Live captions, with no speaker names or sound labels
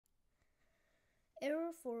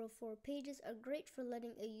Error 404 pages are great for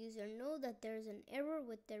letting a user know that there is an error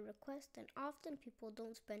with their request, and often people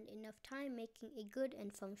don't spend enough time making a good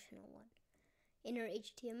and functional one. In our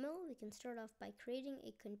HTML, we can start off by creating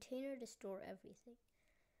a container to store everything.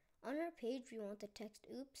 On our page, we want the text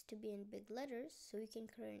oops to be in big letters, so we can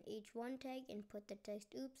create an h1 tag and put the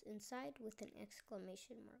text oops inside with an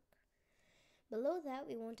exclamation mark. Below that,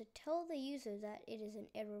 we want to tell the user that it is an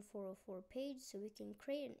error 404 page, so we can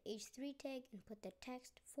create an h3 tag and put the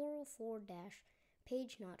text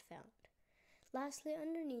 404-page not found. Lastly,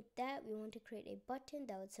 underneath that, we want to create a button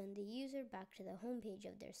that would send the user back to the home page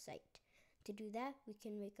of their site. To do that, we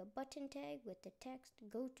can make a button tag with the text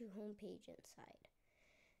go to home page inside.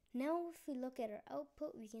 Now, if we look at our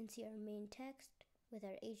output, we can see our main text with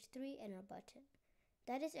our h3 and our button.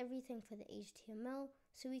 That is everything for the HTML,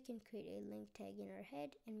 so we can create a link tag in our head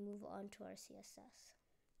and move on to our CSS.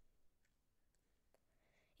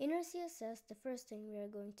 In our CSS, the first thing we are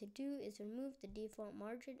going to do is remove the default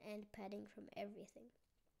margin and padding from everything.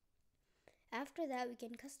 After that, we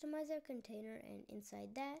can customize our container, and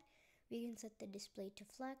inside that, we can set the display to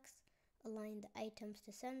flex, align the items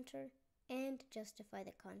to center, and justify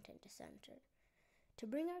the content to center. To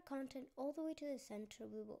bring our content all the way to the center,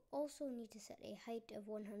 we will also need to set a height of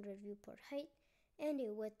 100 viewport height and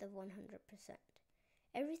a width of 100%.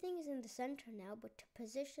 Everything is in the center now, but to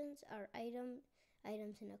position our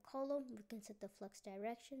items in a column, we can set the flex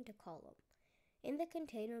direction to column. In the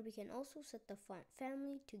container, we can also set the font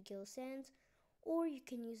family to Gill Sans, or you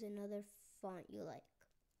can use another font you like.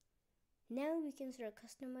 Now we can start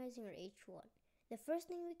customizing our H1. The first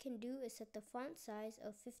thing we can do is set the font size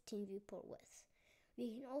of 15 viewport width. We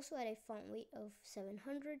can also add a font weight of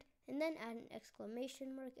 700 and then add an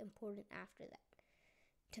exclamation mark important after that.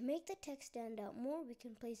 To make the text stand out more, we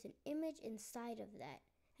can place an image inside of that.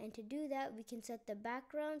 And to do that, we can set the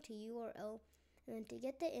background to URL. And then to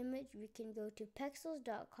get the image, we can go to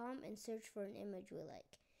pexels.com and search for an image we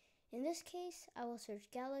like. In this case, I will search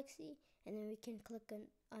Galaxy, and then we can click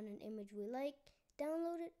on an image we like,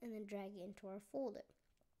 download it, and then drag it into our folder.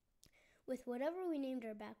 With whatever we named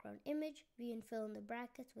our background image, we can fill in the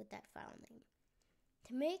brackets with that file name.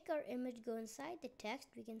 To make our image go inside the text,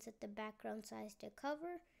 we can set the background size to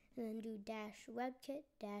cover, and then do -webkit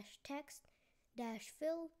 -text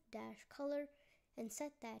 -fill -color and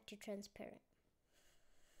set that to transparent.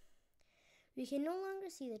 We can no longer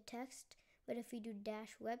see the text, but if we do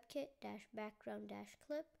 -webkit -background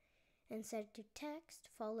 -clip and set it to text,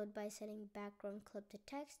 followed by setting background clip to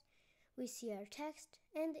text, we see our text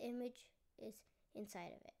and the image is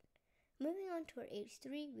inside of it. Moving on to our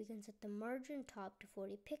H3, we can set the margin top to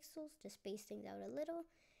 40 pixels to space things out a little,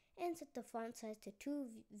 and set the font size to 2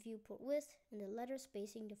 viewport width and the letter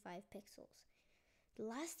spacing to 5 pixels. The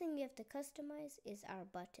last thing we have to customize is our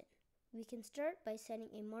button. We can start by setting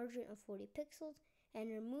a margin of 40 pixels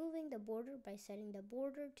and removing the border by setting the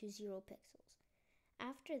border to 0 pixels.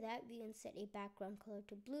 After that, we can set a background color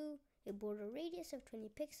to blue, a border radius of 20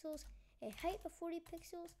 pixels, a height of 40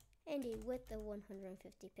 pixels, and a width of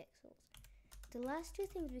 150 pixels. The last two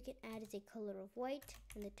things we can add is a color of white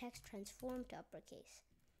and the text transformed to uppercase.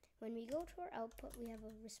 When we go to our output, we have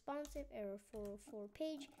a responsive error 404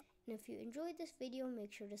 page, and if you enjoyed this video,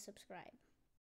 make sure to subscribe.